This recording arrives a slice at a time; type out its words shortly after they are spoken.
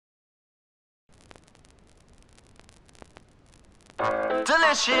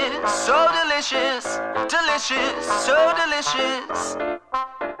Delicious, so delicious, delicious, so delicious.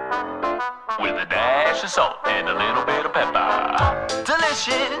 With a dash of salt and a little bit of pepper.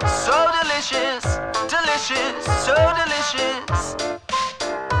 Delicious, so delicious, delicious, so delicious.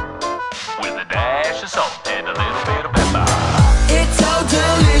 With a dash of salt and a little bit of pepper. It's so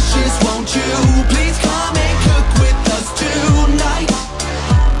delicious, won't you please come and cook with us tonight?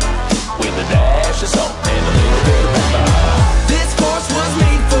 With a dash of salt and a little bit of pepper. This course was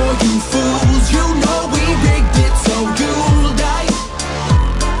made for you fools. You know we rigged it so you'll die.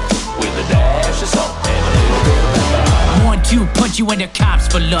 With a dash of salt and a little bit of pepper. 1, 2, punch you in the cops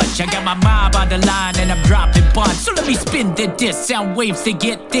for lunch. I got my mob on the line and I'm dropping buns. So let me spin the disc. Sound waves to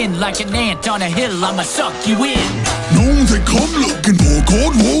get thin like an ant on a hill. I'ma suck you in. Gnomes they come looking for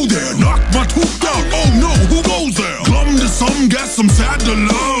cold woe there. Knock my tooth down. Oh no, who goes there? Glum to some, guess I'm sad to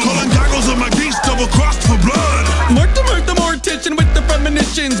love. Calling gaggles of my beast double crossed for blood. Mortimer the mortician with the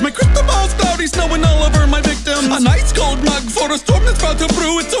premonitions. My crystal ball's cloudy, snowing all over my victims. A nice cold mug for a storm that's about to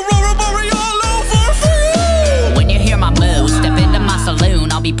brew. It's Aurora Boreal over for you. When you hear my moves, step into my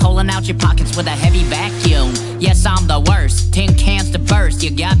saloon. I'll be pulling out your pockets with a heavy vacuum. Yes, I'm the worst. 10 cans to burst.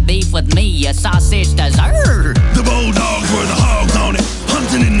 You got beef with me, a sausage dessert. The bulldogs were the hogs on it.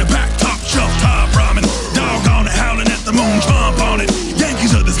 Hunting in the back, top shelf, top ramen. Dog on it, howling at the moon, chomp on it.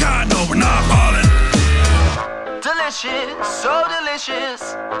 Yankees of the sky, no, we're not falling. Delicious, so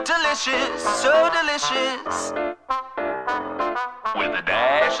delicious, delicious, so delicious. With a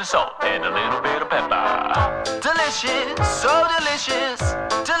dash of salt and a little bit of pepper. Delicious, so delicious,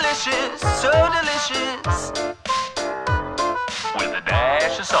 delicious, so delicious. With a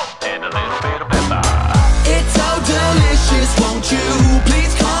dash of salt and a little bit of pepper. It's so delicious, won't you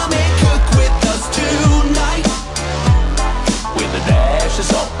please come and cook with us tonight? With a dash of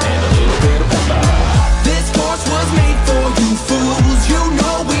salt and a little bit of pepper. This course was made for you fools. You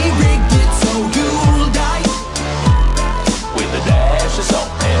know we rigged it so you'll die. With a dash of salt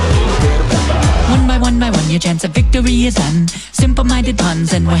and a little bit of pepper. One by one, your chance of victory is done. Simple-minded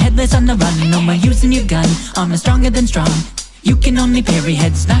puns and we're headless on the run. No more using your gun, armor stronger than strong. You can only parry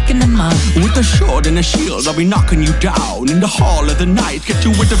heads, knocking them up. With a sword and a shield, I'll be knocking you down. In the hall of the night, get you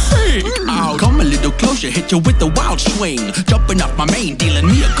with the freak out. Come a little closer, hit you with the wild swing. Jumping off my mane, dealing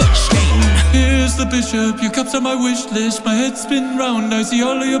me a good sting. Here's the bishop, your cups on my wish list. My head spin round, I see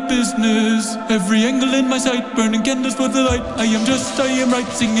all of your business. Every angle in my sight, burning candles for the light. I am right,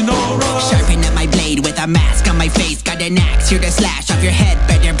 singing alright. Sharpen up my blade with a mask on my face. Got an axe here to slash off your head,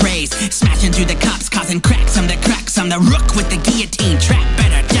 better brace. Smashing through the cups, causing cracks. I'm the cracks, I'm the rook with the guillotine trap,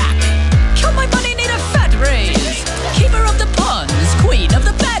 better duck. Count my money, need a fat raise. Keeper of the puns, queen of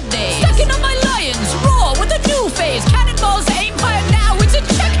the bad days. Stacking on my lions, roar with a new phase. Cannonballs aim fire now, it's a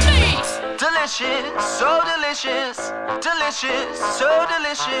checkmate. Delicious, so delicious, delicious, so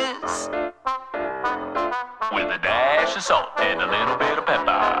delicious. With a dash of salt and a little bit of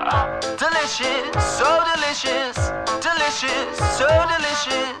pepper. Delicious, so delicious, delicious, so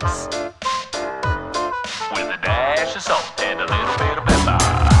delicious. With a dash of salt and a little bit of pepper.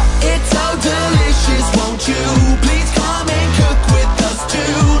 It's so delicious, won't you please come and cook with us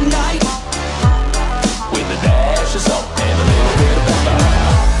tonight? With a dash of salt and a little bit of pepper.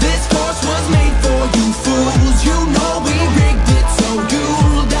 This course was made for you fools. You know we rigged it so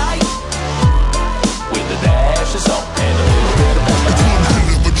you'll die. With a dash of salt and a little bit of pepper. It's one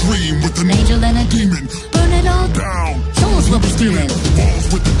hell of a dream with an Angel and a demon. Burn it all Down. Souls will be stealing. Balls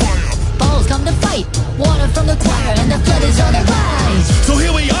with the fire. Balls come to fight. Water from the choir and the flood is on the rise. So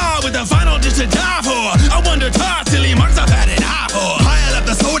here we are with the final dish to die for. I wonder, silly marks I've had an eye for. Pile up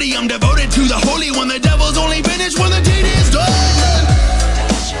the sodium devoted to the holy one. The devil's only finished when the deed is done.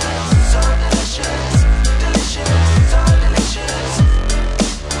 Delicious, so delicious, delicious, so delicious.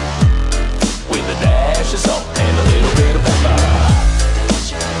 With a dash of salt and a little bit of pepper.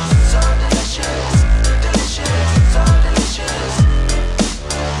 Delicious, so delicious, delicious, so delicious.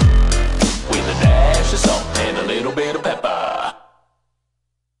 With a dash of salt and a little bit of pepper.